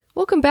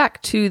Welcome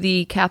back to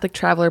the Catholic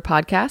Traveler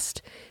Podcast,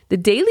 the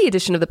daily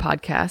edition of the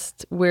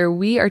podcast where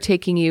we are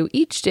taking you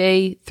each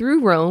day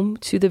through Rome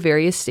to the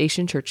various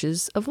station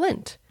churches of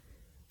Lent.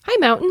 Hi,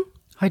 Mountain.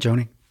 Hi,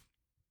 Joni.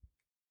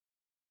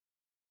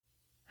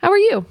 How are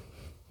you?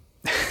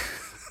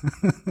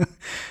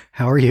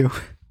 How are you?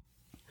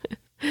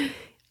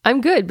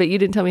 I'm good, but you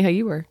didn't tell me how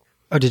you were.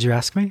 Oh, did you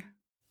ask me?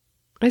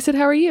 I said,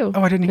 how are you?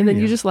 Oh, I didn't hear you. And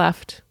then you just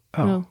laughed.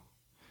 Oh.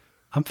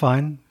 I'm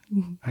fine.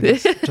 I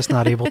guess just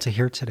not able to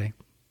hear today.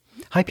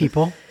 Hi,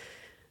 people.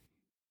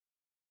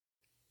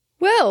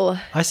 Well,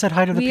 I said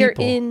hi to the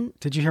people.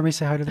 Did you hear me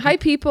say hi to the people? Hi,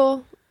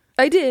 people.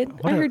 I did.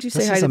 I heard you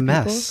say hi to the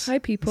mess. people. Hi,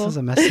 people. This is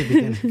a messy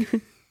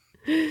beginning.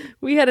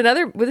 We had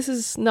another, well, this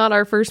is not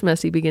our first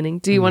messy beginning.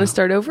 Do you want to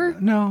start over?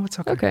 No, it's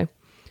okay.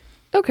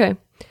 Okay.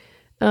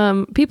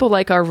 People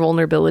like our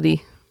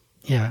vulnerability.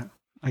 Yeah,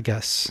 I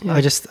guess. Yeah.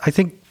 I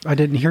think I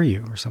didn't hear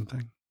you or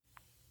something.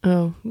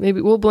 Oh, maybe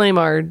we'll blame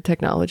our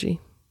technology.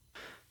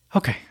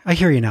 Okay, I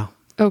hear you now.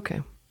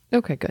 Okay,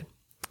 good.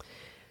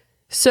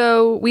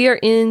 So we are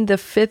in the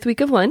 5th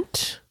week of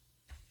Lent,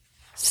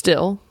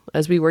 still,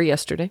 as we were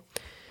yesterday.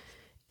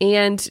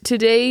 And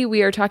today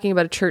we are talking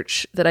about a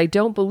church that I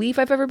don't believe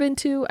I've ever been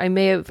to.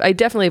 I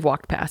definitely have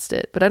walked past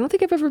it, but I don't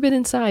think I've ever been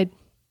inside.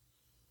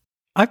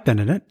 I've been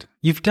in it.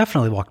 You've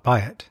definitely walked by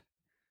it.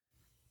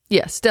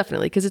 Yes,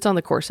 definitely, because it's on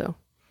the Corso.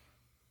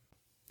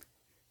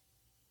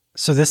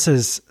 So this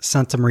is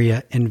Santa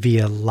Maria in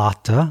Via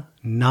Lata,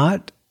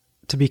 not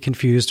to be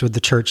confused with the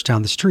church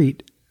down the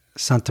street,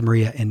 Santa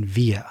Maria in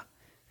Via.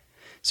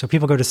 So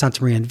people go to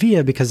Santa Maria in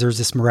Via because there's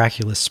this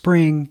miraculous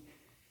spring,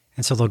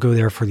 and so they'll go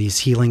there for these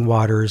healing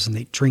waters, and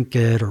they drink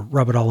it or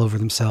rub it all over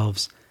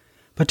themselves.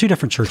 But two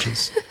different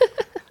churches.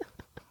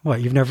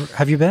 What,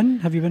 have you been?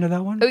 Have you been to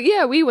that one? Oh,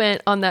 yeah, we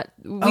went on that.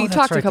 We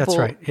talked a couple. That's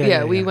right.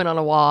 Yeah, we went on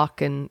a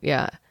walk and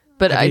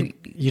But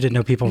you didn't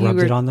know people rubbed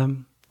it on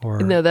them?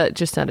 Or no, that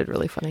just sounded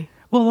really funny.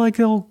 Well,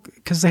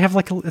 because they have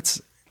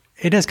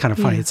it is kind of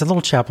funny. Yeah. It's a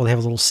little chapel. They have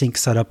a little sink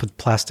set up with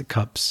plastic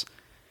cups.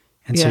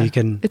 And so you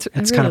can, I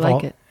really kind of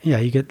like it. Yeah,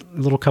 you get a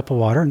little cup of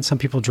water and some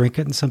people drink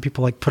it and some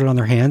people put it on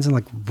their hands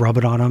and rub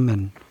it on them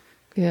and,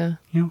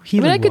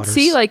 healing I could waters.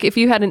 see if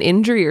you had an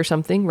injury or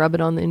something, rub it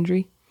on the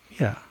injury.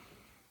 Yeah.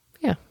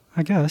 Yeah.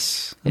 I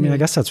guess. I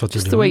guess that's what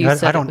they're doing. The way you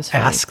said I don't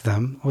ask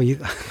them. Well,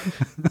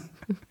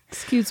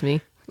 Excuse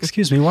me.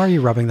 Excuse me. Why are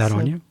you rubbing that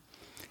on you?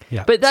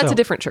 Yeah. But that's a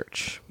different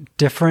church.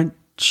 Different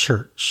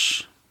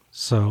church.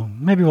 So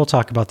maybe we'll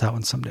talk about that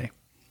one someday.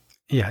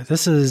 Yeah.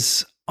 This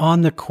is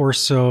on the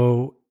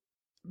Corso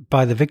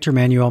by the Victor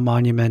Emmanuel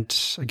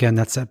Monument. Again,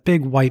 that's that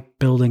big white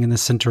building in the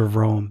center of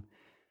Rome.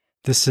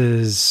 This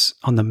is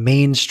on the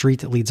main street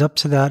that leads up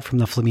to that from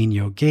the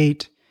Flaminio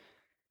Gate.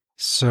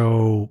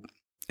 So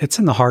it's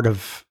in the heart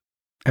of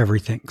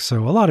everything.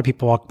 So a lot of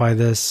people walk by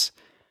this.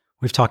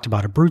 We've talked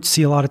about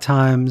Abruzzi a lot of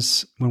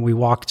times. When we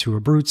walk to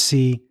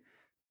Abruzzi,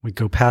 we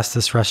go past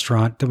this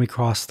restaurant, then we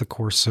cross the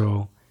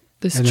Corso.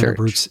 This church.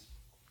 Abruzzi.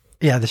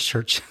 Yeah, this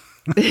church.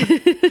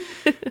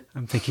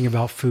 I'm thinking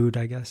about food,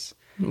 I guess.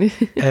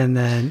 And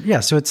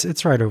then, so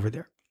it's right over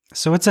there.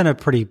 So it's in a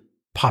pretty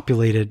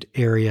populated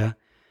area,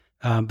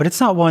 but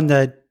it's not one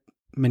that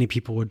many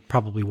people would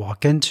probably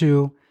walk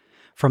into.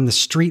 From the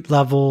street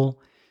level,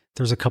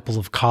 there's a couple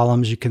of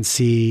columns you can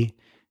see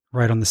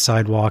right on the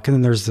sidewalk, and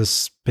then there's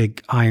this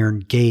big iron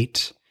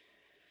gate.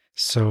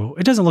 So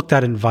it doesn't look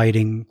that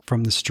inviting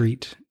from the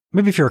street.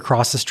 Maybe if you're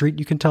across the street,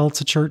 you can tell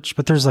it's a church,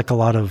 but there's a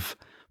lot of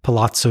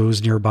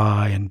palazzos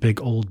nearby and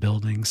big old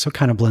buildings, so it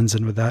kind of blends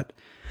in with that.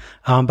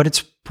 But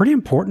it's pretty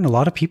important. A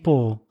lot of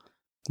people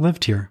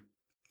lived here.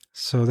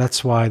 So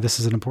that's why this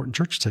is an important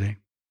church today.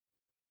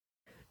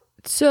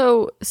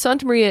 So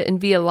Santa Maria in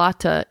Via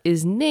Lata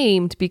is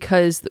named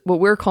because what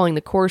we're calling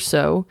the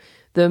Corso,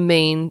 the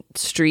main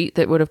street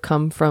that would have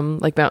come from,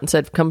 like Mountain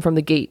said, come from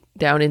the gate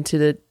down into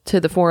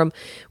the Forum,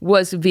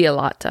 was Via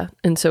Lata.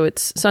 And so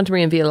it's Santa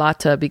Maria in Via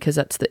Lata because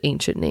that's the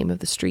ancient name of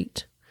the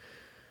street.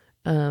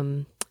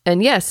 And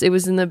yes, it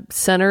was in the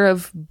center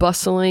of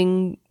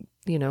bustling,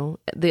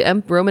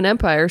 the Roman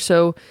Empire.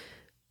 So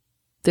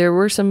there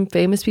were some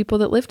famous people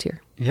that lived here.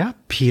 Yeah.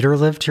 Peter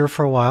lived here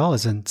for a while,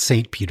 as in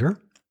St. Peter.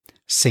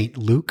 St.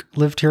 Luke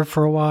lived here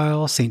for a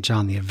while. St.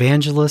 John the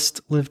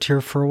Evangelist lived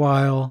here for a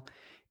while.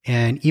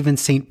 And even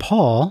St.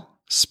 Paul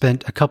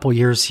spent a couple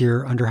years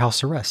here under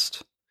house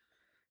arrest.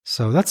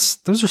 So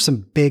those are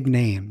some big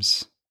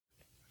names.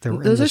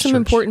 Those are some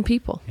important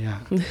people. Yeah.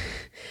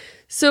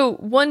 So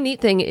one neat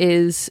thing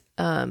is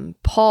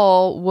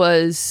Paul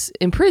was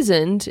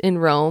imprisoned in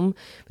Rome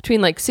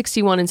between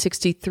 61 and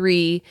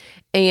 63,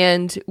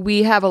 and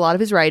we have a lot of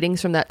his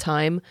writings from that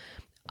time.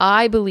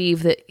 I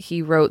believe that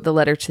he wrote the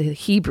letter to the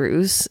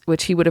Hebrews,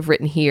 which he would have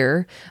written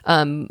here.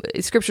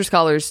 Scripture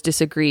scholars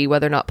disagree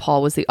whether or not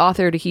Paul was the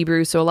author to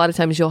Hebrews. So a lot of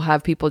times you'll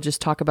have people just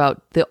talk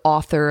about the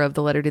author of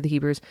the letter to the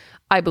Hebrews.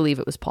 I believe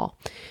it was Paul.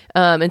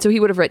 And so he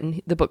would have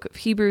written the book of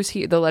Hebrews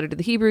here, the letter to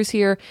the Hebrews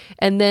here.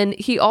 And then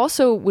he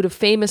also would have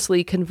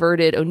famously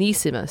converted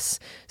Onesimus.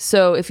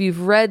 So if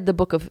you've read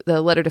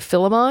the letter to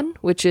Philemon,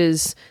 which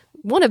is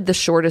one of the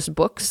shortest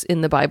books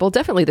in the Bible,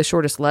 definitely the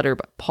shortest letter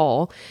by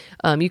Paul.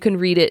 You can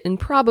read it in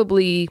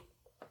probably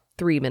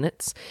 3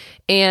 minutes.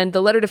 And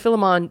the letter to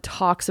Philemon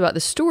talks about the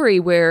story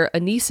where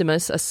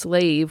Onesimus, a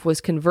slave,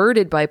 was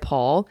converted by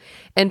Paul,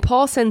 and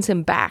Paul sends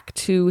him back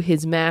to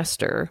his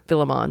master,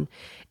 Philemon,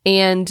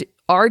 and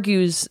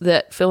argues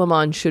that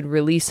Philemon should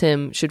release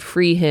him, should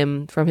free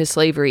him from his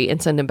slavery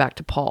and send him back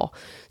to Paul.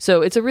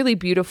 So it's a really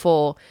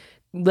beautiful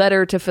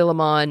letter to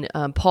Philemon.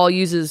 Paul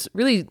uses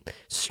really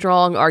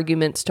strong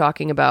arguments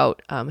talking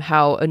about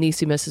how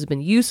Onesimus has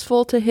been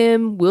useful to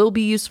him, will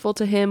be useful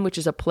to him, which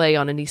is a play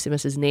on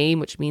Onesimus's name,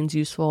 which means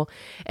useful.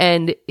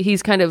 And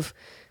he's kind of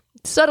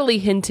subtly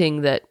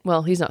hinting that,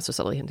 well, he's not so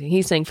subtly hinting.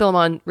 He's saying,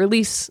 Philemon,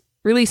 release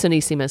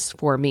Onesimus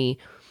for me.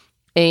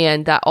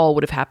 And that all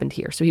would have happened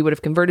here. So he would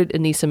have converted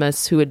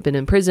Onesimus, who had been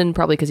in prison,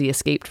 probably because he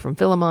escaped from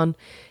Philemon.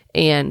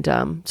 And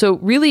so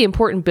really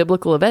important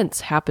biblical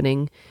events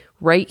happening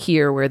right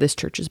here where this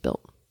church is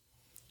built.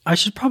 I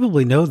should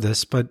probably know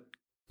this, but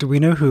do we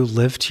know who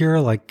lived here?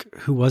 Like,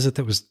 who was it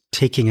that was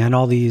taking in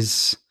all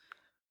these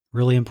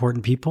really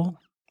important people?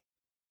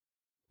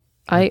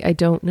 I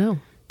don't know.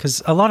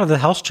 Because a lot of the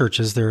house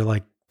churches, they're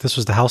like, this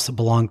was the house that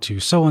belonged to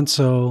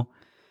so-and-so.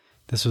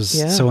 This was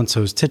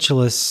so-and-so's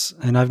titulus.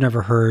 And I've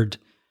never heard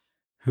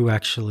who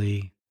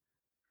actually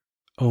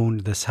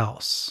owned this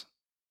house.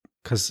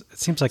 Because it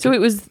seems like... So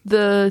it was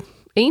the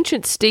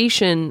ancient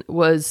station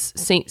was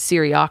St.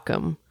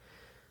 Syriacum.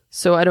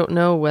 So I don't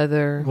know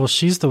whether... Well,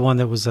 she's the one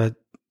that was at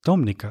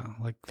Dominica.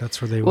 Like, that's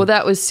where they... Well,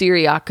 that was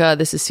Syriaca.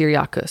 This is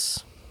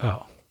Syriacus.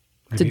 Oh.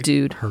 It's a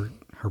dude.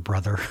 Her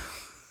brother.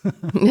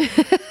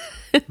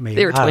 Maybe.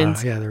 They were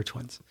twins. Yeah, they were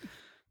twins.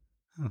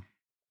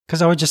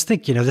 Because I would just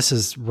think, this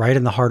is right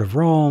in the heart of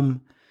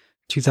Rome,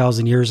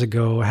 2,000 years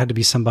ago. It had to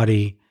be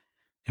somebody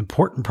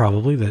important,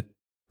 probably, that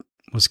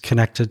was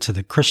connected to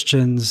the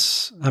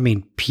Christians. I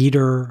mean,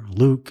 Peter,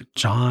 Luke,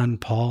 John,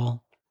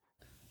 Paul.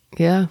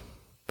 Yeah.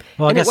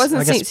 Well, and it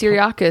wasn't St.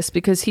 Syriacus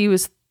because he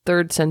was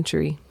 3rd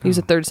century. He was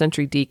a 3rd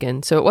century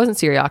deacon. So it wasn't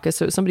Syriacus.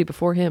 So it was somebody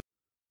before him.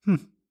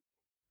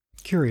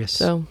 Curious.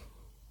 So,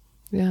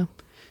 yeah.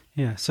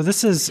 Yeah. So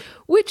this is...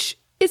 Which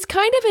is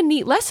kind of a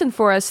neat lesson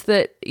for us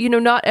that,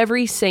 not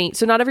every saint,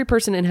 so not every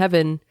person in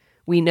heaven,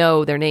 we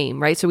know their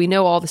name, right? So we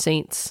know all the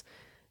saints.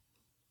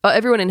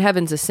 Everyone in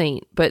heaven's a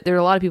saint, but there are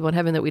a lot of people in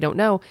heaven that we don't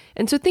know.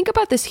 And so think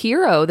about this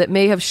hero that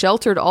may have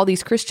sheltered all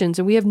these Christians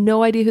and we have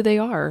no idea who they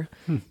are.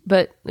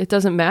 But it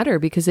doesn't matter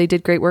because they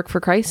did great work for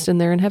Christ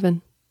and they're in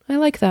heaven. I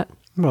like that.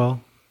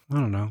 Well, I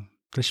don't know.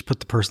 They should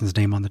put the person's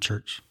name on the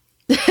church.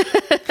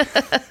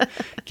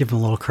 Give them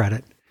a little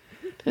credit.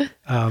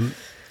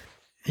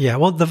 Yeah,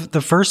 well,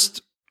 the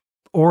first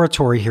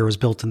oratory here was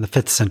built in the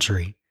 5th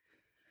century.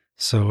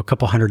 So a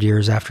couple hundred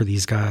years after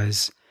these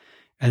guys.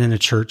 And then a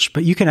church.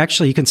 But you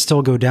can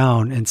still go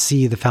down and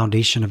see the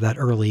foundation of that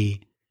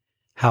early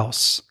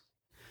house.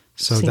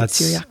 So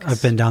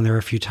I've been down there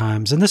a few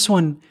times. And this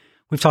one,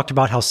 we've talked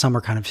about how some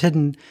are kind of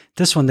hidden.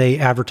 This one, they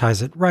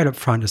advertise it right up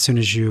front as soon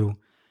as you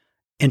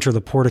enter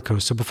the portico.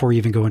 So before you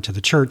even go into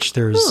the church,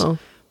 there's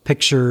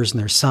pictures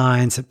and there's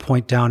signs that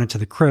point down into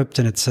the crypt.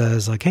 And it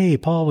says like, hey,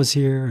 Paul was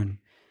here. And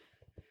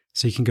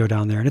so you can go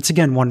down there. And it's,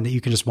 again, one that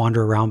you can just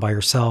wander around by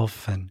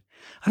yourself. And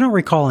I don't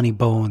recall any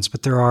bones,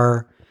 but there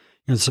are...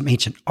 some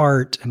ancient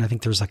art, and I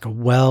think there's like a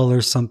well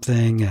or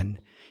something, and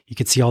you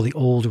can see all the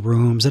old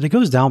rooms, and it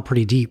goes down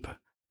pretty deep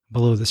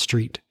below the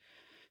street.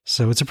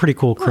 So it's a pretty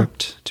cool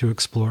crypt to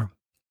explore.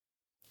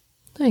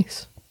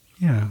 Nice.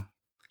 Yeah.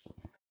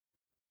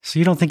 So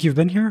you don't think you've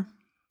been here?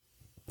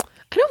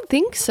 I don't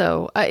think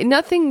so.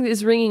 Nothing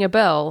is ringing a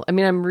bell. I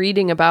mean, I'm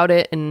reading about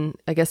it, and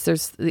I guess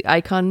there's the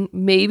icon,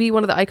 maybe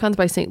one of the icons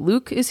by St.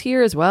 Luke is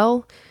here as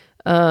well.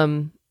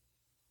 The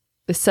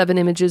 7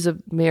 images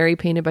of Mary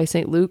painted by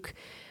St. Luke.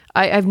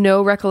 I have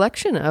no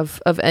recollection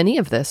of any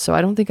of this, so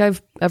I don't think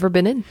I've ever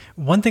been in.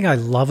 One thing I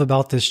love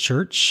about this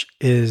church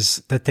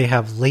is that they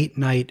have late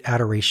night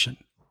adoration.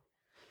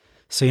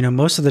 So,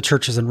 most of the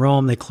churches in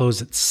Rome, they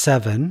close at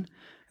 7.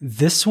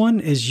 This one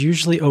is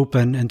usually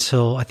open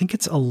until, I think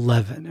it's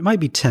 11. It might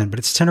be 10, but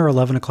it's 10 or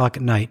 11 o'clock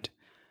at night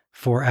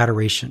for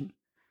adoration.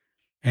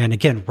 And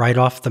again, right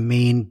off the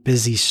main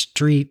busy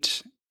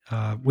street.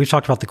 We've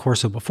talked about the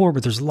Corso before,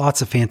 but there's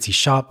lots of fancy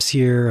shops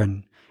here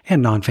and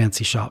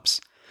non-fancy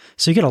shops.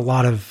 So you get a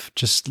lot of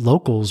just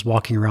locals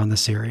walking around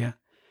this area.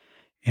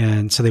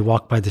 And so they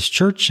walk by this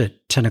church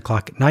at 10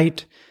 o'clock at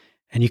night,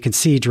 and you can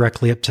see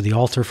directly up to the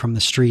altar from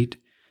the street,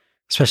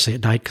 especially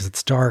at night because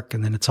it's dark,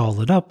 and then it's all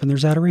lit up and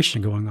there's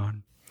adoration going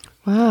on.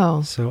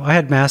 Wow. So I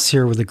had Mass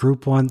here with a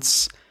group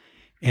once,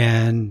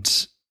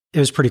 and it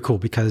was pretty cool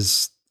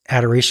because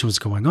adoration was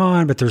going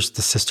on, but there's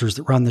the sisters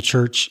that run the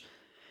church.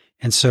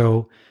 And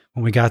so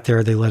when we got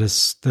there, they let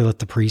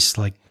the priest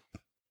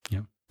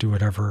do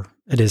whatever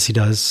it is he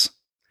does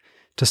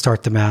to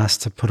start the Mass,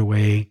 to put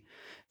away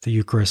the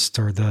Eucharist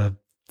or the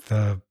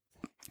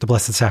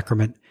Blessed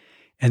Sacrament.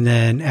 And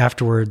then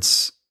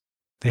afterwards,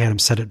 they had him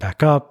set it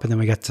back up, and then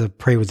we got to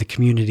pray with the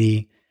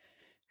community.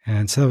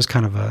 And so that was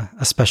kind of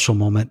a special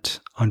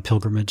moment on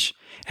pilgrimage.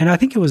 And I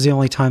think it was the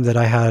only time that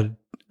I had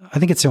I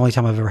think it's the only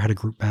time I've ever had a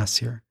group mass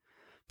here,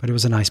 but it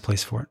was a nice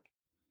place for it.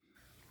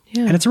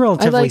 Yeah. And it's a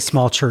relatively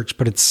small church,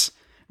 but it's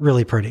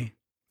really pretty.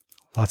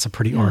 Lots of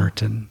pretty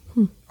art and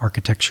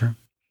architecture.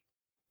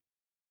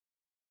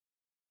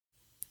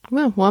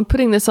 Well, I'm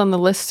putting this on the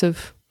list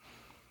of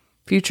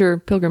future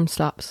pilgrim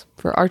stops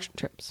for our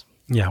trips.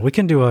 Yeah, we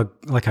can do a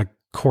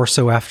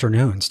Corso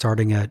afternoon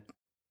starting at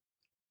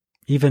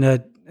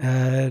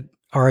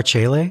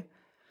Araceli.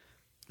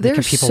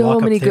 There's people so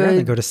walk many up there, good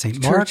then go to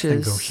St. Mark,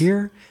 then go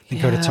here,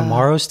 then go to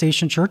Tomorrow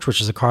Station Church,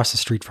 which is across the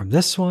street from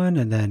this one,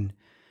 and then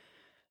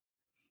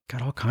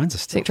got all kinds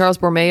of stuff. St. Charles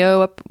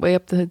Borromeo way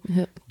up the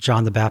hill.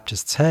 John the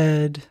Baptist's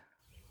Head.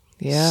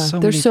 Yeah,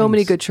 there's so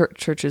many good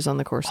churches on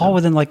the Corso. All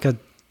within like a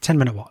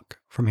 10-minute walk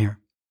from here.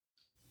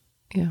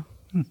 Yeah.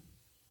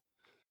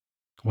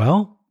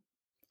 Well,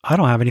 I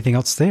don't have anything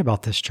else to say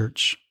about this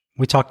church.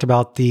 We talked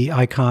about the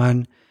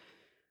icon.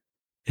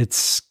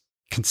 It's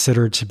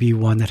considered to be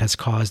one that has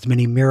caused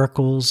many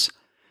miracles.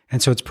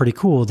 And so it's pretty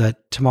cool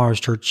that Tomorrow's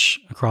church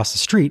across the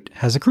street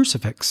has a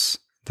crucifix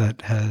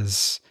that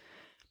has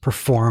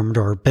performed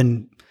or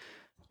been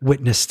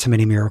witness to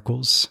many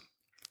miracles.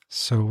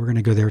 So we're going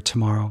to go there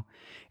tomorrow.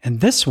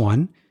 And this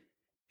one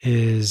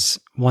is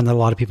one that a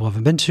lot of people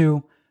haven't been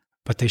to,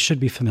 but they should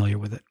be familiar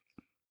with it.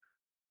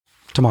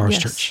 Tomorrow's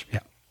church. Yeah.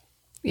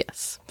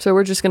 Yes. So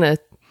we're just going to,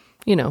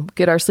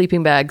 get our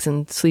sleeping bags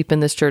and sleep in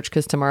this church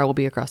because tomorrow we'll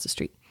be across the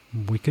street.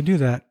 We could do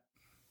that.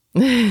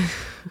 We'll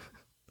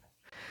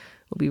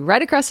be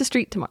right across the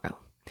street tomorrow.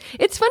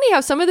 It's funny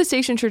how some of the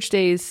station church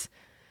days,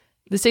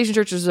 the station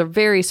churches are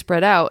very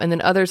spread out, and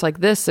then others like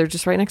this, they're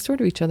just right next door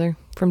to each other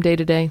from day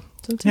to day.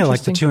 So it's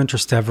like the two in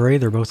Trastevere,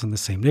 they're both in the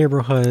same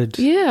neighborhood.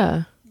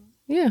 Yeah.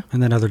 Yeah.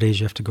 And then other days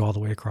you have to go all the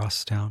way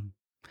across town.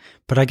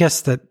 But I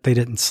guess that they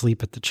didn't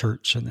sleep at the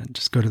church and then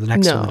just go to the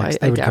next one.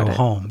 They would go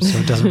home, so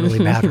it doesn't really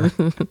matter.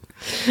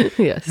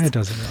 Yes. It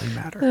doesn't really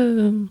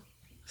matter.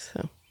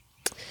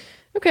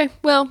 Okay,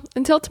 well,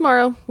 until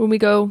tomorrow when we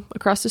go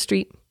across the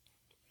street.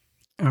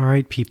 All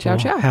right, people. Ciao,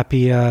 ciao.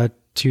 Happy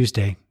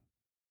Tuesday.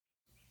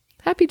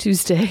 Happy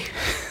Tuesday.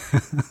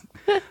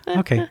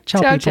 Okay,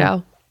 ciao, ciao, people.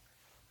 ciao.